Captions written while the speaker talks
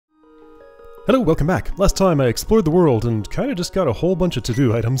Hello, welcome back. Last time I explored the world and kind of just got a whole bunch of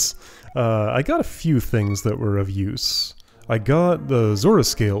to-do items. I got a few things that were of use. I got the Zora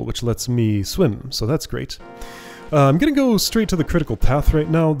scale, which lets me swim, so that's great. I'm gonna go straight to the critical path right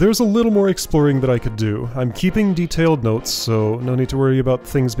now. There's a little more exploring that I could do. I'm keeping detailed notes, so no need to worry about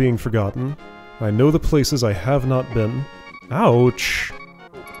things being forgotten. I know the places I have not been. Ouch!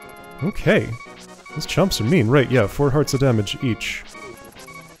 Okay. These chumps are mean. Right, yeah, 4 hearts of damage each.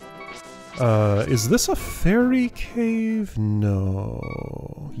 Is this a fairy cave?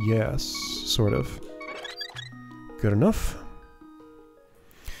 No. Yes, sort of. Good enough.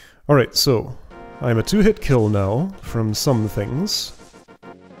 Alright, so I'm a 2-hit kill now from some things.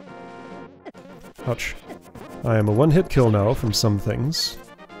 Ouch. I am a 1-hit kill now from some things.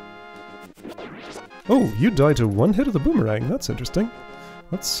 Oh, you die to 1 hit of the boomerang. That's interesting.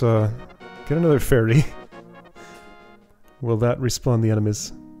 Let's get another fairy. Will that respawn the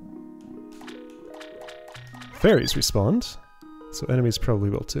enemies? Fairies respond, so enemies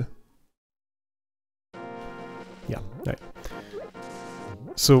probably will too. Yeah, right.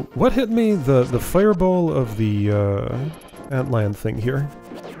 So what hit me? The fireball of the antlion thing here.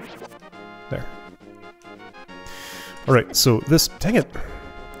 There. Alright, so this... Dang it!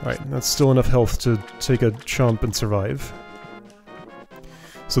 Alright, that's still enough health to take a chomp and survive.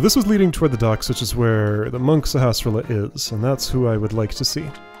 So this was leading toward the docks, which is where the monk Sahasrara is, and that's who I would like to see.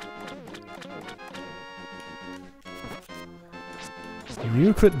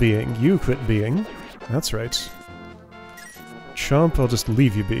 You quit being, you quit being. That's right. Chomp, I'll just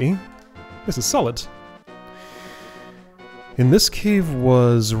leave you be. This is solid. In this cave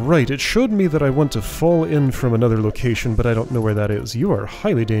was... right, it showed me that I want to fall in from another location, but I don't know where that is. You are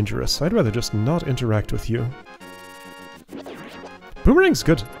highly dangerous. I'd rather just not interact with you. Boomerang's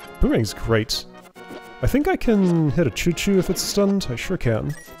good. Boomerang's great. I think I can hit a choo-choo if it's stunned. I sure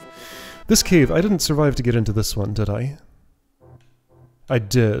can. This cave, I didn't survive to get into this one, did I? I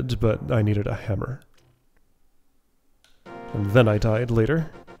did, but I needed a hammer. And then I died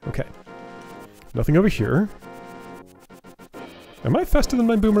later. Okay. Nothing over here. Am I faster than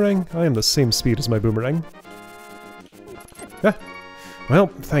my boomerang? I am the same speed as my boomerang. Yeah. Well,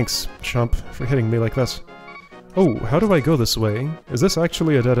 thanks, chomp, for hitting me like that. Oh, how do I go this way? Is this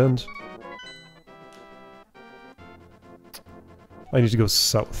actually a dead end? I need to go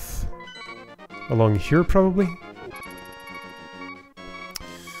south. Along here, probably?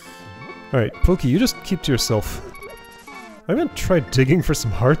 Alright, Pokey, you just keep to yourself. I'm gonna try digging for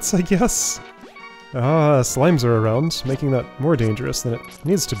some hearts, I guess? Ah, slimes are around, making that more dangerous than it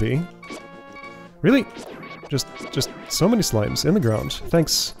needs to be. Really? Just so many slimes in the ground.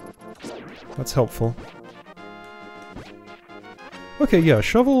 Thanks. That's helpful. Okay, yeah,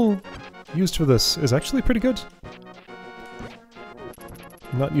 shovel used for this is actually pretty good.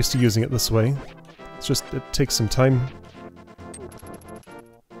 I'm not used to using it this way. It's just, it takes some time.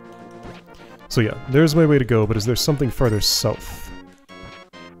 So yeah, there's my way to go, but is there something farther south?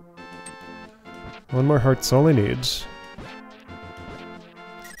 1 more heart's all I need.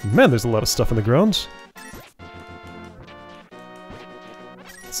 Man, there's a lot of stuff in the ground.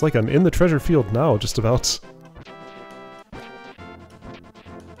 It's like I'm in the treasure field now, just about.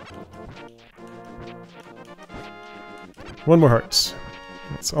 One more heart.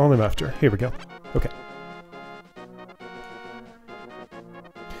 That's all I'm after. Here we go. Okay.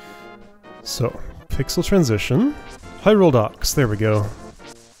 So, pixel transition. Hyrule Docks, there we go.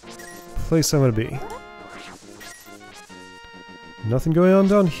 Place I'm gonna be. Nothing going on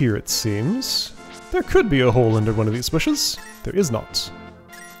down here, it seems. There could be a hole under one of these bushes. There is not.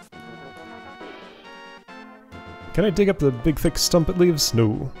 Can I dig up the big thick stump it leaves?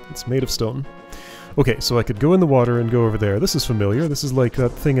 No, it's made of stone. Okay, so I could go in the water and go over there. This is familiar. This is like that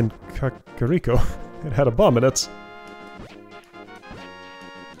thing in Kakariko. It had a bomb in it.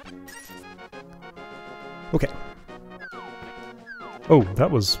 Okay. Oh, that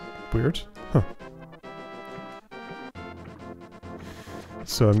was weird. Huh.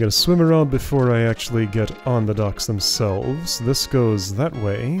 So I'm gonna swim around before I actually get on the docks themselves. This goes that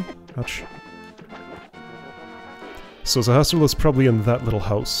way. Ouch. So Sahasrara's probably in that little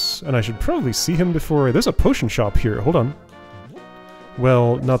house, and I should probably see him before... There's a potion shop here, hold on.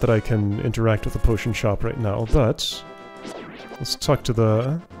 Well, not that I can interact with the potion shop right now, but... let's talk to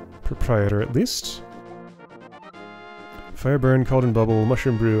the proprietor at least. Fire burn, cauldron bubble,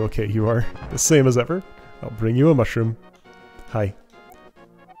 mushroom brew. Okay, you are the same as ever. I'll bring you a mushroom. Hi.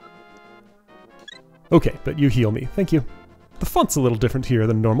 Okay, but you heal me. Thank you. The font's a little different here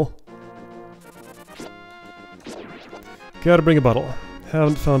than normal. Gotta bring a bottle.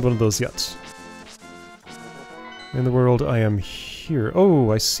 Haven't found one of those yet. In the world, I am here?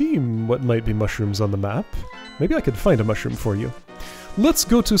 Oh, I see what might be mushrooms on the map. Maybe I could find a mushroom for you. Let's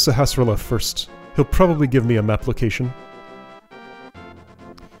go to Sahasrara first. He'll probably give me a map location.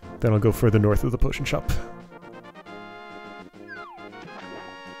 Then I'll go further north of the potion shop.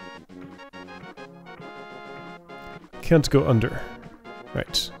 Can't go under.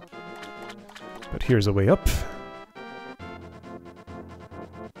 Right. But here's a way up.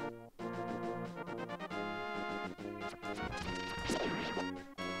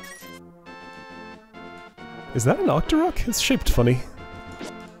 Is that an Octorok? It's shaped funny.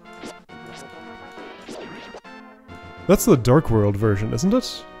 That's the Dark World version, isn't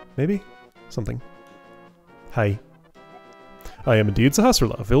it? Maybe? Something. Hi. I am indeed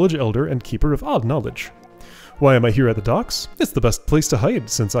Sahasrara, village elder and keeper of odd knowledge. Why am I here at the docks? It's the best place to hide,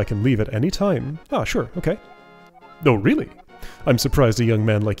 since I can leave at any time. Ah, sure, okay. Oh, really? I'm surprised a young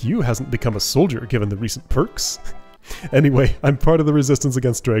man like you hasn't become a soldier, given the recent perks. Anyway, I'm part of the resistance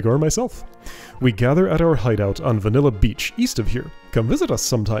against Dragor myself. We gather at our hideout on Vanilla Beach, east of here. Come visit us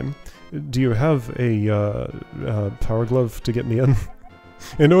sometime. Do you have a power glove to get me in?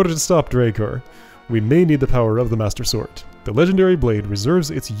 In order to stop Dragor, we may need the power of the Master Sword. The legendary blade reserves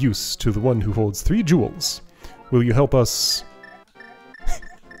its use to the one who holds 3 jewels. Will you help us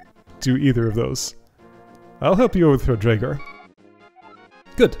do either of those? I'll help you overthrow Dragor.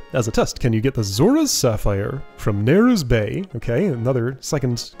 Good. As a test, can you get the Zora's Sapphire from Neru's Bay, okay, another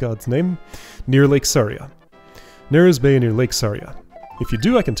second god's name, near Lake Saria. Neru's Bay near Lake Saria. If you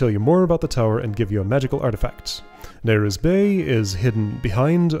do, I can tell you more about the tower and give you a magical artifact. Neru's Bay is hidden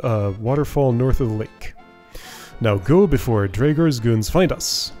behind a waterfall north of the lake. Now go before Dragor's goons find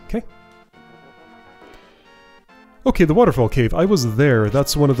us, okay? Okay, the waterfall cave. I was there.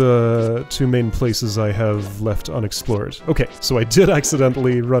 That's one of the 2 main places I have left unexplored. Okay, so I did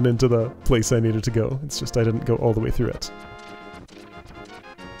accidentally run into the place I needed to go. It's just I didn't go all the way through it.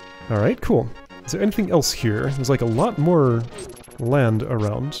 Alright, cool. Is there anything else here? There's like a lot more land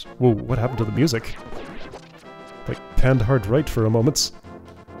around. Whoa, what happened to the music? Like, panned hard right for a moment.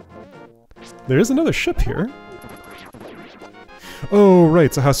 There is another ship here. Oh,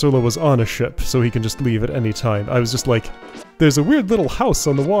 right, Sahasrara was on a ship, so he can just leave at any time. I was just like, there's a weird little house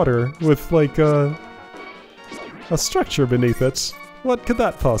on the water with, like, a structure beneath it. What could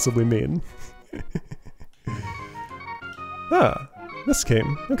that possibly mean? Ah, this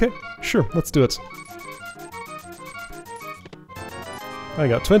came. Okay, sure, let's do it. I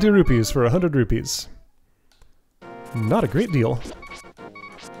got 20 rupees for 100 rupees. Not a great deal.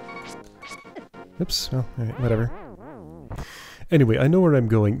 Oops, well, alright, whatever. Anyway, I know where I'm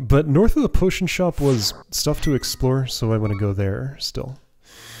going, but north of the potion shop was stuff to explore, so I want to go there still.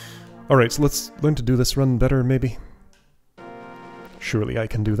 Alright, so let's learn to do this run better, maybe. Surely I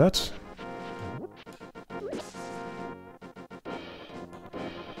can do that.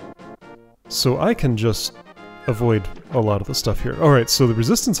 So I can just avoid a lot of the stuff here. Alright, so the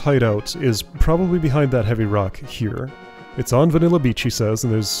Resistance hideout is probably behind that heavy rock here. It's on Vanilla Beach, he says,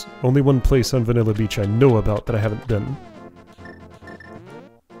 and there's only one place on Vanilla Beach I know about that I haven't been.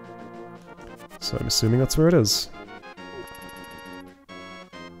 So I'm assuming that's where it is.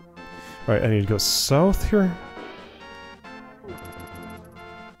 Alright, I need to go south here.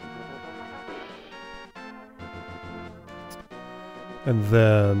 And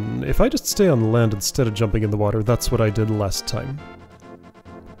then, if I just stay on land instead of jumping in the water, that's what I did last time.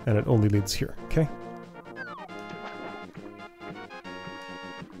 And it only leads here, okay?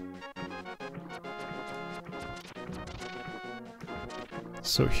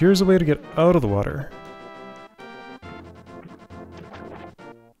 So here's a way to get out of the water.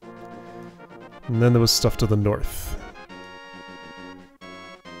 And then there was stuff to the north.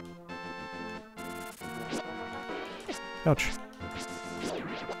 Ouch.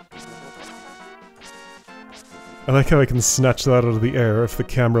 I like how I can snatch that out of the air if the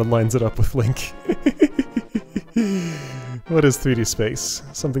camera lines it up with Link. What is 3D space?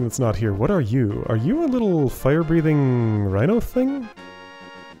 Something that's not here. What are you? Are you a little fire-breathing rhino thing?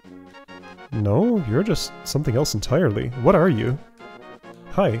 No, you're just something else entirely. What are you?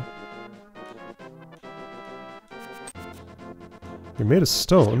 Hi. You're made of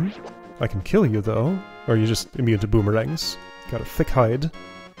stone. I can kill you, though. Or are you just immune to boomerangs? Got a thick hide.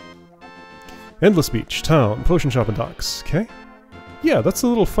 Endless Beach, town, potion shop and docks. Okay. Yeah, that's a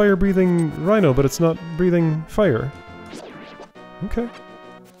little fire-breathing rhino, but it's not breathing fire. Okay.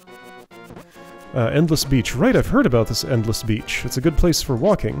 Endless Beach. Right, I've heard about this Endless Beach. It's a good place for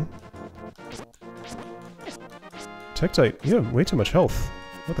walking. Tektite, you have way too much health.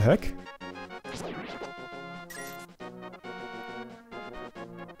 What the heck?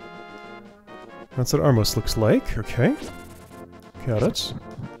 That's what Armos looks like, okay. Got it.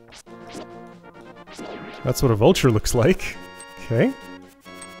 That's what a vulture looks like. Okay.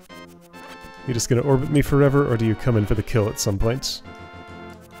 You just gonna orbit me forever, or do you come in for the kill at some point?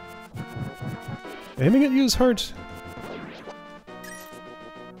 Aiming at you is hard.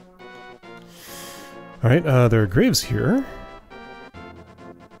 Alright, there are graves here.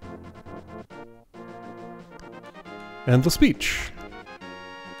 And the speech.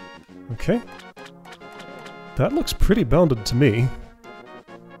 Okay. That looks pretty bounded to me.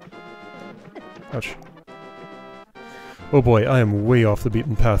 Ouch. Oh boy, I am way off the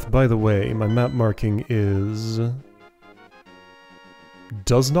beaten path. By the way, my map marking is...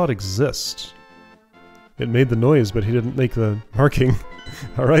 does not exist. It made the noise, but he didn't make the marking.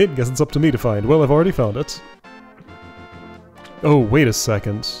 Alright, guess it's up to me to find. Well, I've already found it. Oh, wait a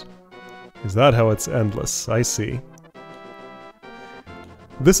second. Is that how it's endless? I see.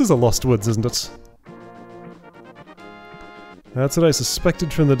 This is a Lost Woods, isn't it? That's what I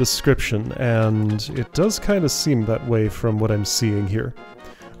suspected from the description, and it does kind of seem that way from what I'm seeing here.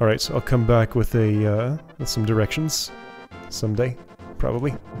 Alright, I'll come back with with some directions. Someday.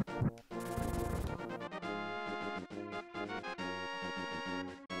 Probably.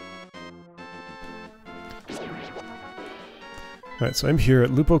 Alright, so I'm here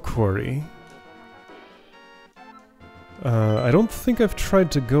at Lupo Quarry. I don't think I've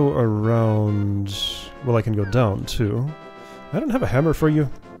tried to go around... well, I can go down, too. I don't have a hammer for you.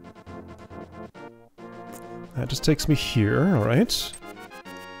 That just takes me here, alright.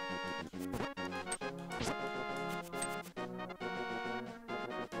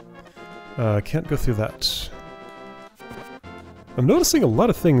 Can't go through that. I'm noticing a lot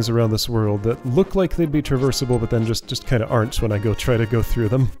of things around this world that look like they'd be traversable, but then just kind of aren't when I try to go through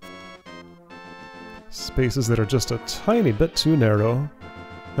them. Spaces that are just a tiny bit too narrow.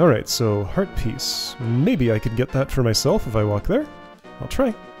 Alright, so heart piece. Maybe I could get that for myself if I walk there. I'll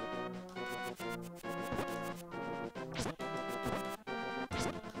try.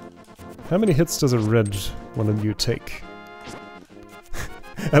 How many hits does a red one of you take?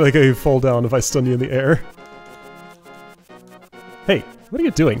 I like how you fall down if I stun you in the air. Hey, what are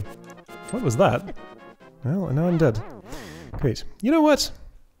you doing? What was that? Well, now I'm dead. Great. You know what?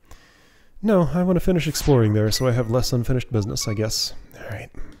 No, I want to finish exploring there, so I have less unfinished business, I guess.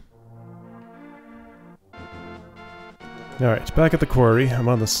 Alright. Alright, back at the quarry. I'm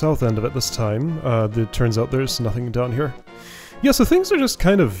on the south end of it this time. It turns out there's nothing down here. Yeah, so things are just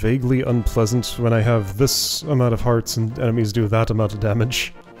kind of vaguely unpleasant when I have this amount of hearts and enemies do that amount of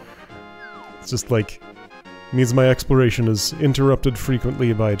damage. It's just like... means my exploration is interrupted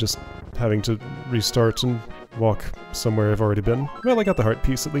frequently by just having to restart and walk somewhere I've already been. Well, I got the heart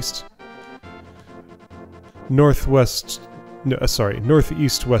piece at least. Northwest... no, sorry,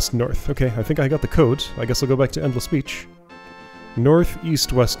 northeast, west, north. Okay, I think I got the code. I guess I'll go back to Endless Beach.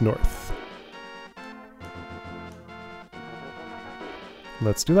 Northeast, west, north.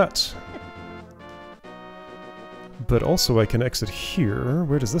 Let's do that. But also I can exit here.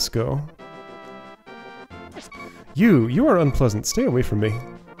 Where does this go? You are unpleasant. Stay away from me.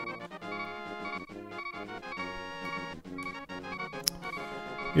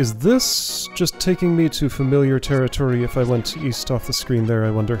 Is this just taking me to familiar territory if I went east off the screen there,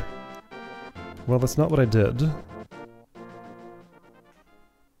 I wonder? Well, that's not what I did.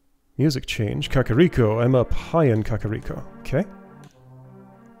 Music change. Kakariko. I'm up high in Kakariko. Okay.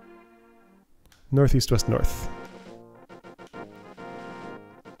 Northeast, west, north.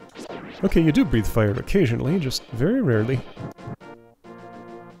 Okay, you do breathe fire occasionally, just very rarely.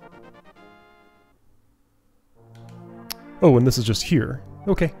 Oh, and this is just here.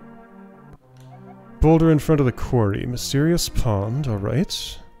 Okay. Boulder in front of the quarry. Mysterious pond,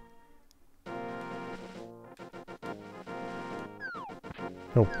 alright.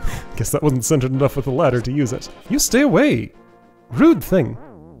 Oh, guess that wasn't centered enough with the ladder to use it. You stay away! Rude thing!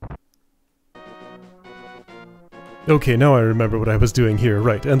 Okay, now I remember what I was doing here.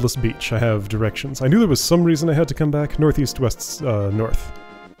 Right, Endless Beach. I have directions. I knew there was some reason I had to come back. Northeast, west, north.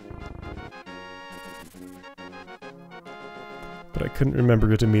 But I couldn't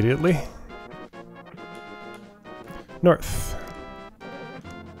remember it immediately. North.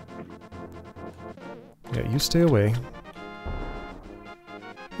 Yeah, you stay away.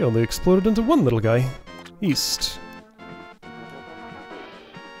 He only exploded into one little guy. East.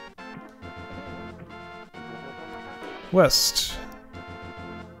 West.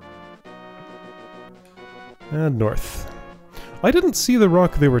 And north. I didn't see the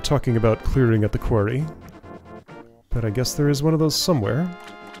rock they were talking about clearing at the quarry. But I guess there is one of those somewhere.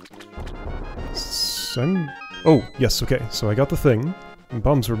 Oh, yes, okay. So I got the thing. And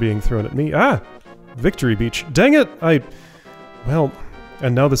bombs were being thrown at me. Ah! Victory Beach. Dang it! Well,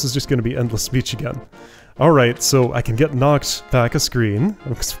 and now this is just going to be endless speech again. Alright, so I can get knocked back a screen.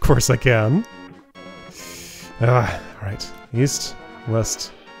 Of course I can. Right. East,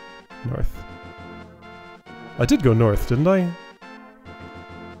 west, north. I did go north, didn't I?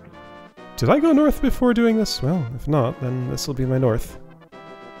 Did I go north before doing this? Well, if not, then this will be my north.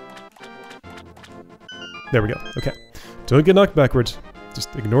 There we go. Okay. Don't get knocked backward.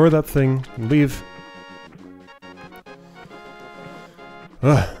 Just ignore that thing and leave.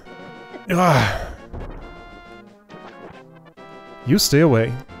 You stay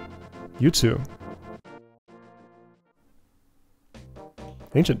away. You too.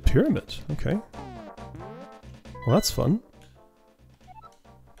 Ancient pyramid. Okay. Well, that's fun.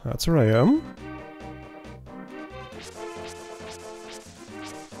 That's where I am.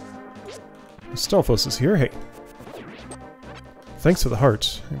 Stalfos is here. Hey. Thanks for the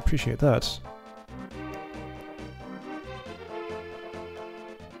heart. I appreciate that.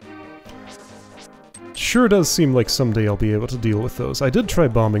 Sure does seem like someday I'll be able to deal with those. I did try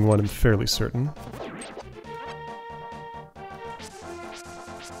bombing one, I'm fairly certain.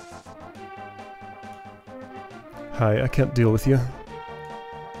 Hi, I can't deal with you.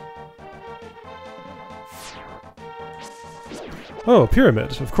 Oh,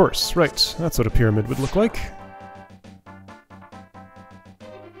 pyramid, of course, right. That's what a pyramid would look like.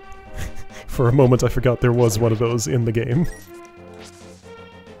 For a moment I forgot there was one of those in the game.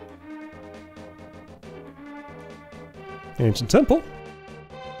 Ancient temple.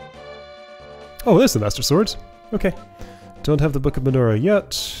 Oh, there's the Master Sword. Okay. Don't have the Book of Menorah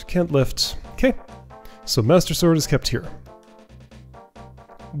yet. Can't lift. Okay. So Master Sword is kept here.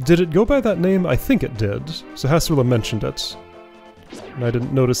 Did it go by that name? I think it did. So Hasrula mentioned it. And I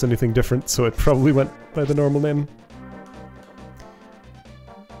didn't notice anything different, so it probably went by the normal name.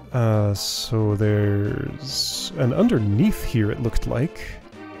 So there's... And underneath here it looked like...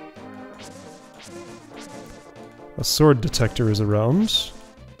 A sword detector is around.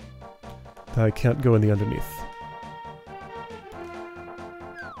 I can't go in the underneath.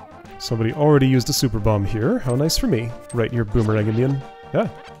 Somebody already used a super bomb here. How nice for me. Right, you're boomerang Indian. Yeah.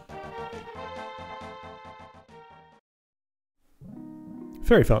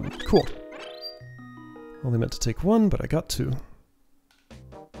 Fairy fountain. Cool. Only meant to take one, but I got two.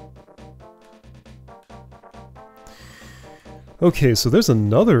 Okay, so there's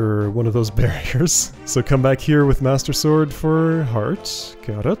another one of those barriers. So come back here with Master Sword for heart.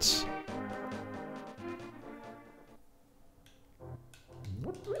 Got it.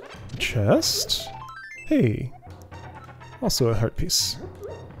 Chest. Hey. Also a heart piece.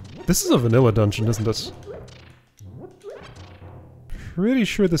 This is a vanilla dungeon, isn't it? Pretty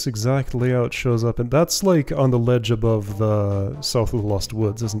sure this exact layout shows up, and that's like on the ledge above the South of the Lost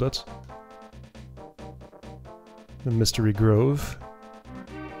Woods, isn't it? The Mystery Grove.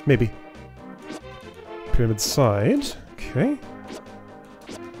 Maybe. Pyramid side. Okay.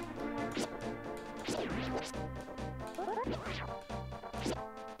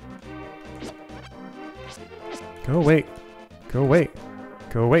 Go away. Go away.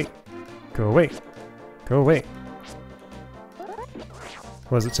 Go away. Go away. Go away.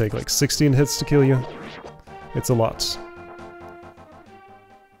 What does it take? Like 16 hits to kill you? It's a lot.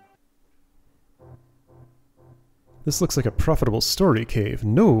 This looks like a profitable story cave.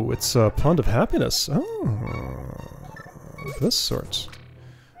 No, it's a Pond of Happiness. Oh, this sort.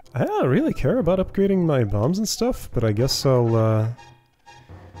 I don't really care about upgrading my bombs and stuff, but I guess I'll,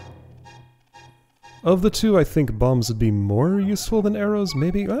 Of the two, I think bombs would be more useful than arrows,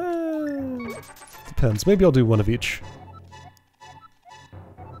 maybe? Depends. Maybe I'll do one of each.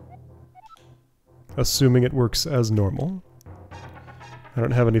 Assuming it works as normal. I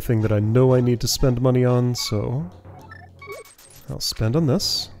don't have anything that I know I need to spend money on, so... I'll spend on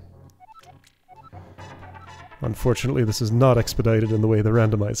this. Unfortunately, this is not expedited in the way the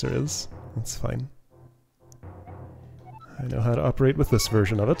randomizer is. That's fine. I know how to operate with this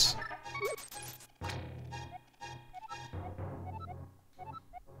version of it.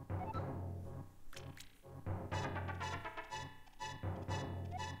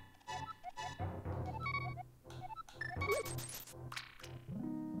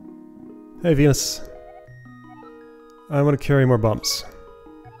 Hey, Venus. I want to carry more bombs.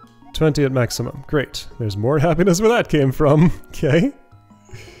 20 at maximum. Great. There's more happiness where that came from. Okay.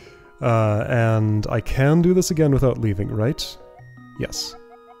 And I can do this again without leaving, right? Yes.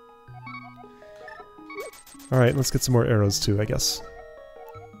 Alright, let's get some more arrows too, I guess.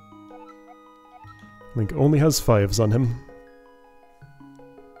 Link only has 5s on him.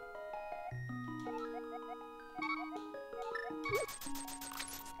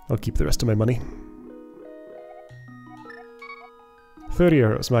 I'll keep the rest of my money. 30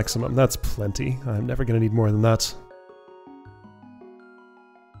 arrows maximum. That's plenty. I'm never going to need more than that.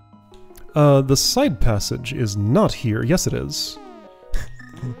 The side passage is not here. Yes, it is.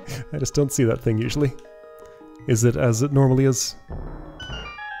 I just don't see that thing usually. Is it as it normally is?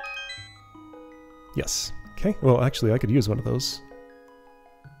 Yes. Okay, well actually I could use one of those.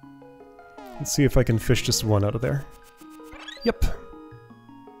 Let's see if I can fish just one out of there. Yep.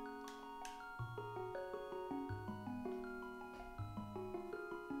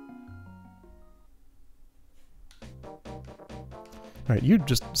 Alright, you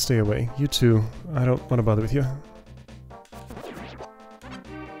just stay away. You two, I don't want to bother with you.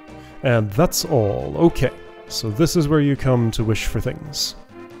 And that's all. Okay, so this is where you come to wish for things.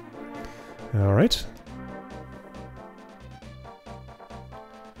 Alright.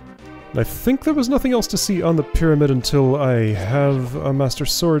 I think there was nothing else to see on the pyramid until I have a Master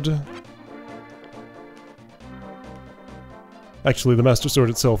Sword. Actually, the Master Sword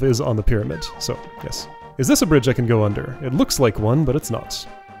itself is on the pyramid, so yes. Is this a bridge I can go under? It looks like one, but it's not.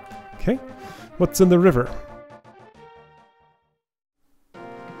 Okay. What's in the river?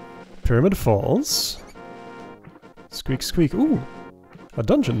 Pyramid Falls. Squeak, squeak. Ooh! A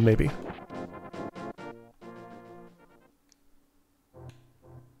dungeon, maybe.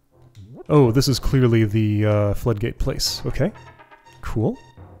 Oh, this is clearly the floodgate place. Okay. Cool.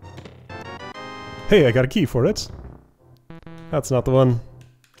 Hey, I got a key for it. That's not the one.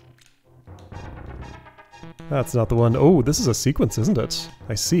 That's not the one. Oh, this is a sequence, isn't it?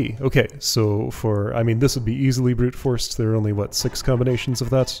 I see. Okay, so for... I mean, this would be easily brute forced. There are only, what, 6 combinations of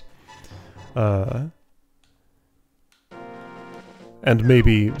that? And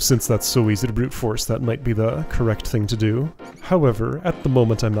maybe, since that's so easy to brute force, that might be the correct thing to do. However, at the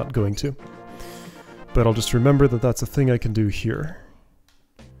moment I'm not going to. But I'll just remember that that's a thing I can do here.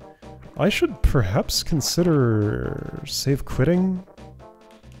 I should perhaps consider save quitting?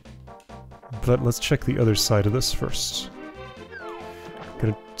 But let's check the other side of this first.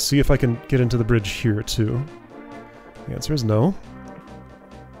 Gonna see if I can get into the bridge here too. The answer is no.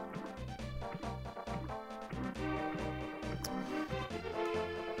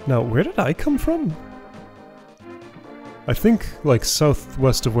 Now, where did I come from? I think, like,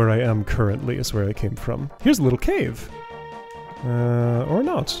 southwest of where I am currently is where I came from. Here's a little cave! Or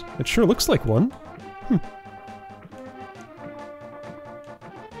not. It sure looks like one.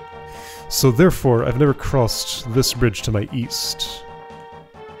 So therefore, I've never crossed this bridge to my east.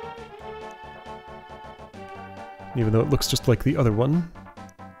 Even though it looks just like the other one.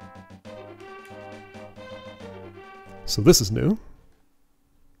 So this is new.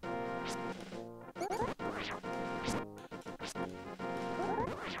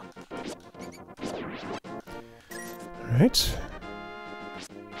 Alright.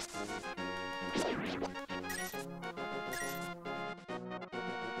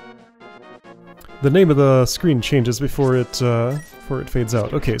 The name of the screen changes before it fades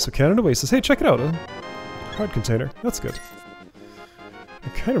out. Okay, so Cannon Oasis. Hey, check it out! A card container. That's good. I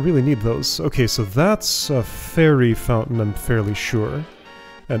kind of really need those. Okay, so that's a fairy fountain, I'm fairly sure.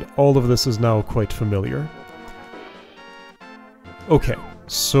 And all of this is now quite familiar. Okay,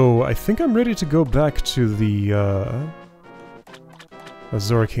 so I think I'm ready to go back to the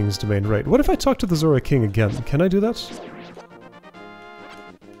Zora King's domain. Right, what if I talk to the Zora King again? Can I do that?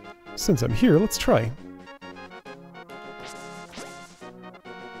 Since I'm here, let's try.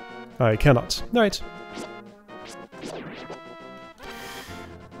 I cannot. Alright.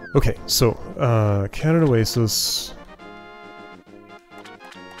 Okay, so, Cannon Oasis.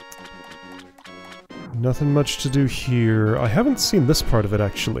 Nothing much to do here. I haven't seen this part of it,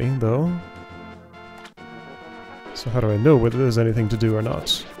 actually, though. So how do I know whether there's anything to do or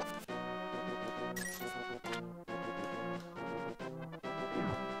not?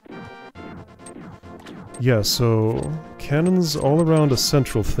 Yeah, so cannons all around a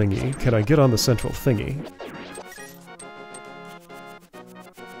central thingy. Can I get on the central thingy?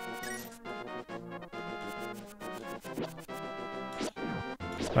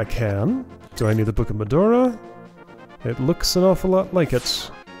 I can. Do I need the Book of Medora? It looks an awful lot like it.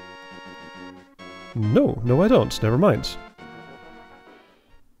 No, no I don't. Never mind.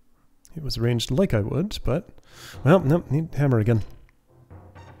 It was arranged like I would, but... Well, no, need hammer again.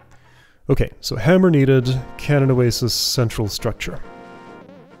 Okay, so hammer needed, Cannon Oasis central structure.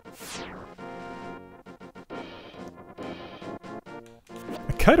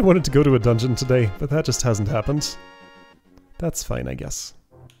 I kind of wanted to go to a dungeon today, but that just hasn't happened. That's fine, I guess.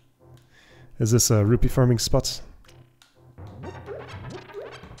 Is this a rupee farming spot?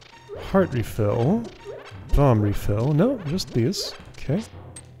 Heart refill. Bomb refill. No, just these. Okay.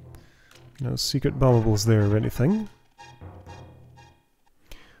 No secret bombables there or anything.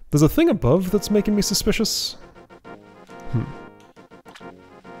 There's a thing above that's making me suspicious.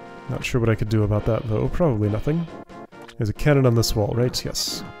 Not sure what I could do about that, though. Probably nothing. There's a cannon on this wall, right?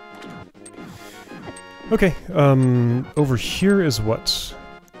 Yes. Okay, over here is what?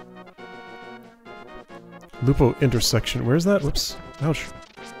 Lupo intersection. Where's that? Whoops. Ouch.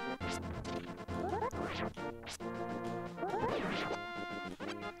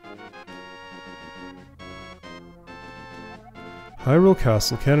 Hyrule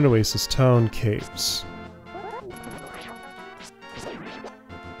Castle, Cannon Oasis, Town, Caves.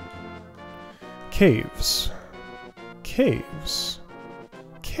 Caves. Caves.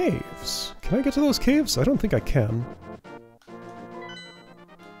 Caves. Can I get to those caves? I don't think I can.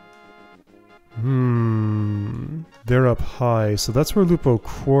 They're up high, so that's where Lupo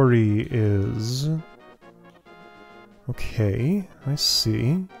Quarry is. Okay, I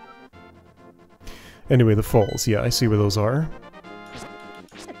see. Anyway, the falls. Yeah, I see where those are.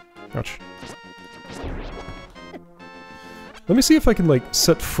 Ouch. Let me see if I can, like,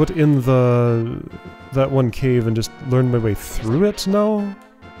 set foot in that one cave and just learn my way through it now.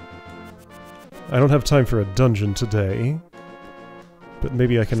 I don't have time for a dungeon today, but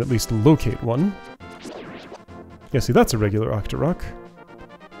maybe I can at least locate one. Yeah, see, that's a regular Octorok.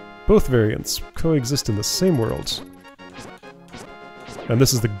 Both variants coexist in the same world. And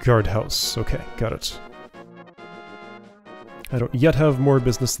this is the guardhouse. Okay, got it. I don't yet have more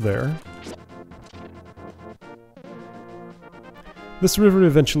business there. This river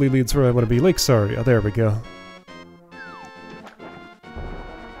eventually leads where I want to be. Lake Saria. There we go.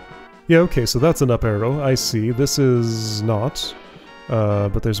 Yeah, okay, so that's an up arrow. I see. This is not.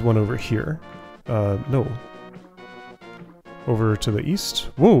 But there's one over here. No. Over to the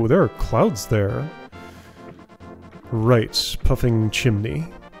east? Whoa, there are clouds there. Right, puffing chimney.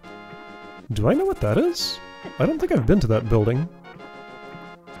 Do I know what that is? I don't think I've been to that building.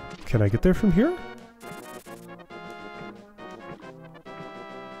 Can I get there from here?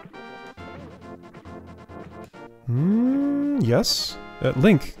 Yes.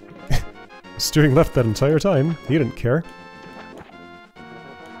 Link. Steering left that entire time. He didn't care.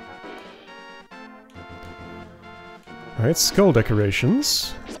 Alright, skull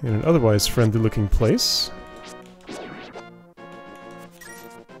decorations. In an otherwise friendly-looking place.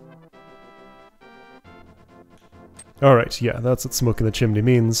 Alright, yeah, that's what smoke in the chimney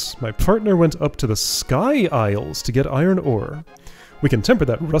means. My partner went up to the Sky Isles to get iron ore. We can temper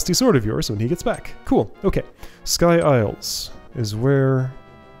that rusty sword of yours when he gets back. Cool, okay. Sky Isles is where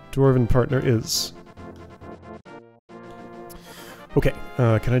Dwarven partner is. Okay,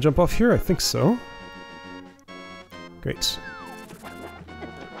 can I jump off here? I think so. Great.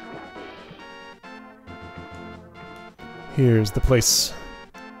 Here's the place.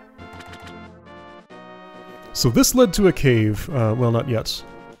 So this led to a cave, well, not yet.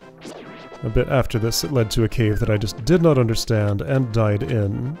 A bit after this, it led to a cave that I just did not understand and died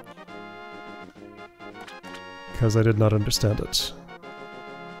in. Because I did not understand it.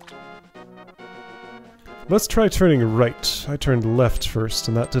 Let's try turning right. I turned left first,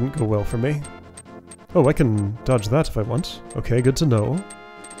 and that didn't go well for me. Oh, I can dodge that if I want. Okay, good to know.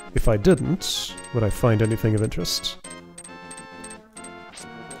 If I didn't, would I find anything of interest?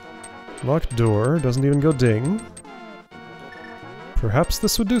 Locked door, doesn't even go ding. Perhaps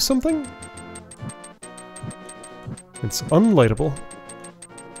this would do something? It's unlightable.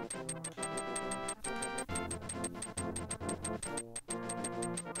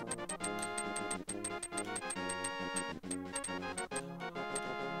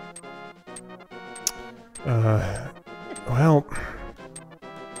 Well...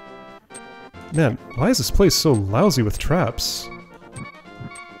 Man, why is this place so lousy with traps?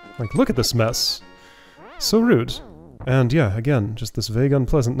 Like, look at this mess. So rude. And yeah, again, just this vague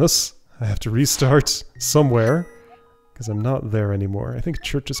unpleasantness. I have to restart somewhere, because I'm not there anymore. I think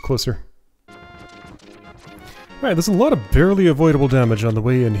church is closer. Alright, there's a lot of barely avoidable damage on the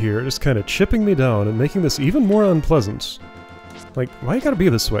way in here, just kind of chipping me down and making this even more unpleasant. Like, why you gotta be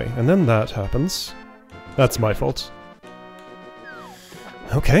this way? And then that happens. That's my fault.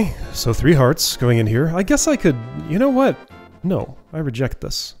 Okay, so 3 hearts going in here. I guess I could... You know what? No, I reject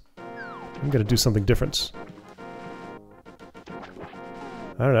this. I'm gonna do something different.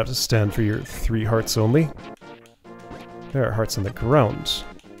 I don't have to stand for your 3 hearts only. There are hearts on the ground.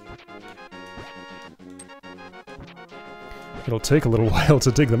 It'll take a little while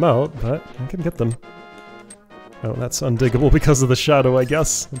to dig them out, but I can get them. Oh, that's undiggable because of the shadow, I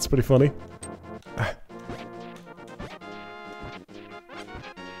guess. That's pretty funny. Ah.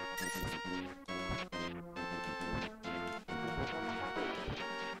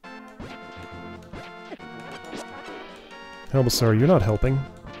 Helbasaur, you're not helping.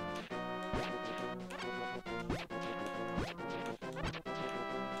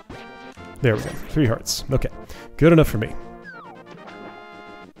 There we go. 3 hearts. Okay. Good enough for me.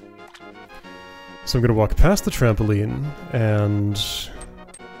 So I'm gonna walk past the trampoline, and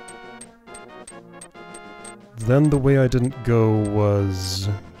then the way I didn't go was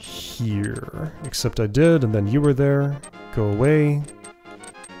here. Except I did, and then you were there. Go away.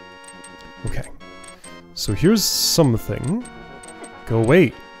 Okay. So here's something. Go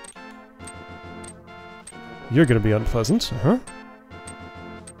away. You're gonna be unpleasant, huh?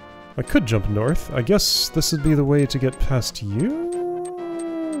 I could jump north. I guess this would be the way to get past you?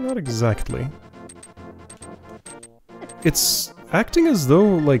 Not exactly. It's acting as though,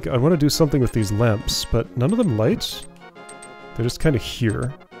 like, I want to do something with these lamps, but none of them light. They're just kind of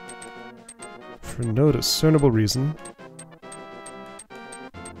here. For no discernible reason.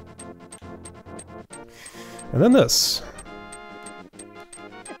 And then this.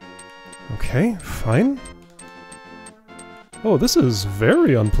 Okay, fine. Oh, this is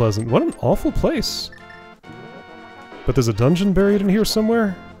very unpleasant. What an awful place. But there's a dungeon buried in here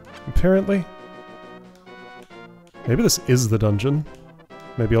somewhere, apparently. Maybe this is the dungeon.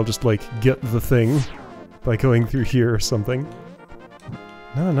 Maybe I'll just, like, get the thing by going through here or something.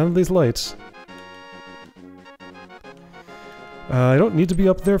 No, none of these lights. I don't need to be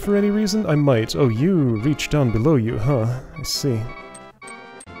up there for any reason? I might. Oh, you reach down below you, huh? I see.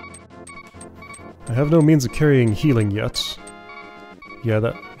 I have no means of carrying healing yet. Yeah,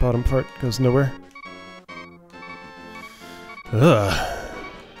 that bottom part goes nowhere. Ugh.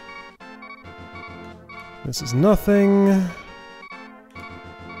 This is nothing.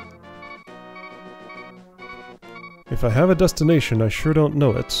 If I have a destination, I sure don't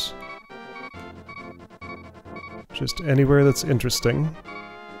know it. Just anywhere that's interesting.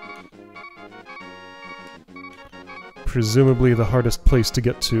 Presumably the hardest place to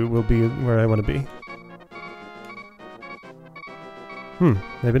get to will be where I want to be.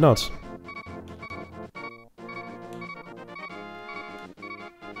 Maybe not.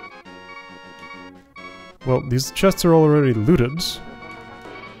 Well, these chests are already looted.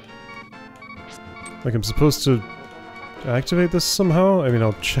 Like, I'm supposed to activate this somehow? I mean,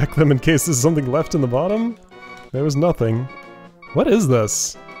 I'll check them in case there's something left in the bottom. There was nothing. What is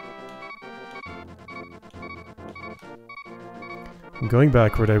this? Going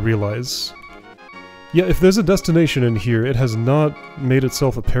backward, I realize. Yeah, if there's a destination in here, it has not made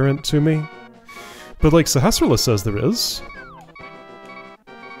itself apparent to me. But, like, Sahasrahla says there is.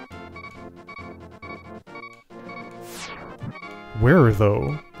 Where,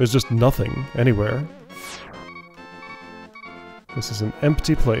 though? There's just nothing anywhere. This is an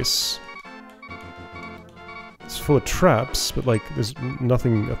empty place. It's full of traps, but, like, there's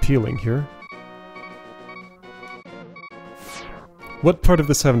nothing appealing here. What part of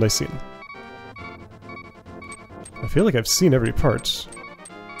this haven't I seen? I feel like I've seen every part.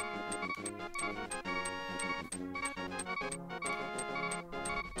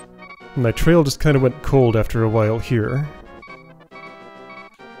 My trail just kind of went cold after a while here.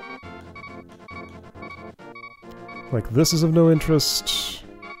 Like, this is of no interest.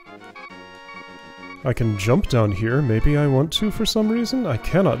 I can jump down here. Maybe I want to for some reason? I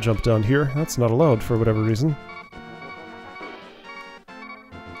cannot jump down here. That's not allowed for whatever reason.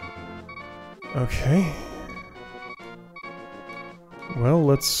 Okay. Well,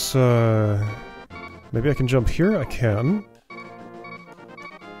 let's, maybe I can jump here? I can.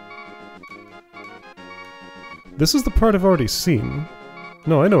 This is the part I've already seen.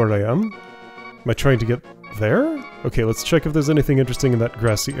 No, I know where I am. Am I trying to get there? Okay, let's check if there's anything interesting in that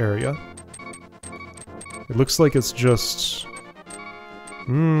grassy area. It looks like it's just...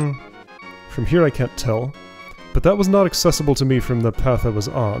 From here I can't tell. But that was not accessible to me from the path I was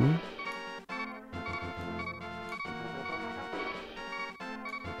on.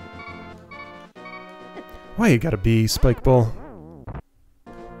 Why you gotta be, Spike Ball?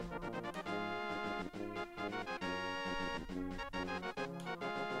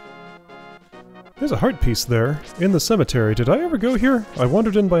 There's a heart piece there, in the cemetery. Did I ever go here? I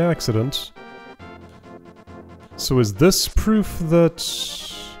wandered in by accident. So is this proof that...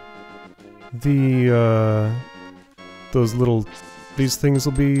 the, those little... these things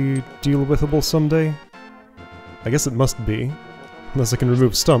will be deal-withable someday? I guess it must be. Unless I can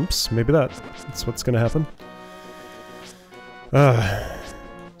remove stumps, maybe that's what's gonna happen.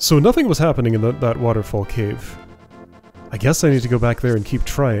 So nothing was happening in that waterfall cave. I guess I need to go back there and keep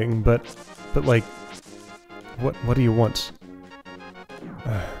trying, but like, what do you want?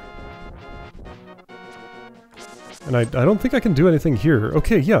 And I don't think I can do anything here.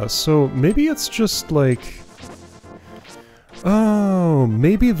 Okay, yeah, so maybe it's just like... Oh,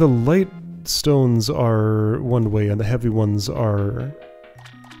 maybe the light stones are one way and the heavy ones are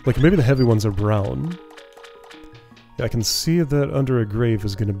Like, maybe the heavy ones are brown. Yeah, I can see that under a grave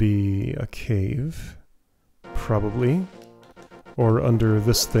is going to be a cave. Probably. Or under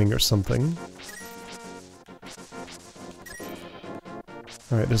this thing or something.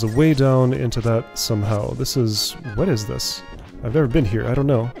 Alright, there's a way down into that somehow. This is... what is this? I've never been here, I don't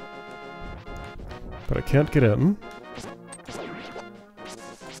know. But I can't get in.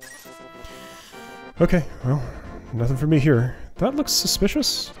 Okay, well, nothing for me here. That looks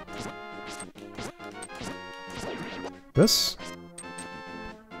suspicious. This?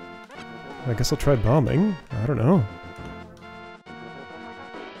 I guess I'll try bombing. I don't know.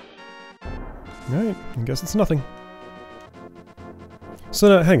 Alright, I guess it's nothing. So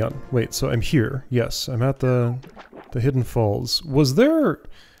now, hang on. Wait, so I'm here. Yes, I'm at the Hidden Falls. Was there...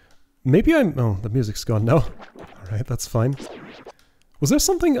 maybe I'm... oh, the music's gone now. Alright, that's fine. Was there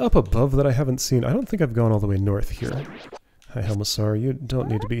something up above that I haven't seen? I don't think I've gone all the way north here. Hi, Helmasaur, you don't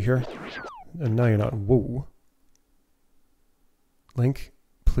need to be here. And now you're not. Whoa. Link,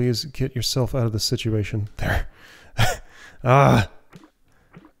 please get yourself out of this situation. There. Ah!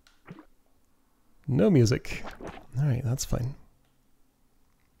 No music. Alright, that's fine.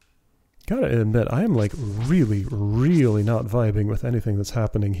 Gotta admit, I am like really, really not vibing with anything that's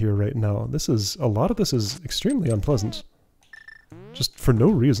happening here right now. This is... a lot of this is extremely unpleasant. Just for no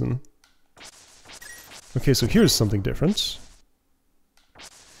reason. Okay, so here's something different.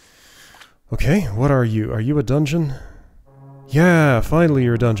 Okay, what are you? Are you a dungeon? Yeah, finally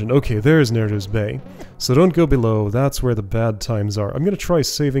you're a dungeon. Okay, there's Nerdu's Bay. So don't go below, that's where the bad times are. I'm gonna try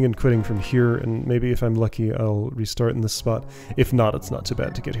saving and quitting from here, and maybe if I'm lucky I'll restart in this spot. If not, it's not too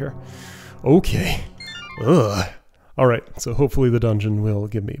bad to get here. Okay. Ugh. Alright, so hopefully the dungeon will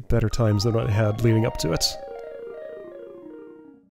give me better times than what I had leading up to it.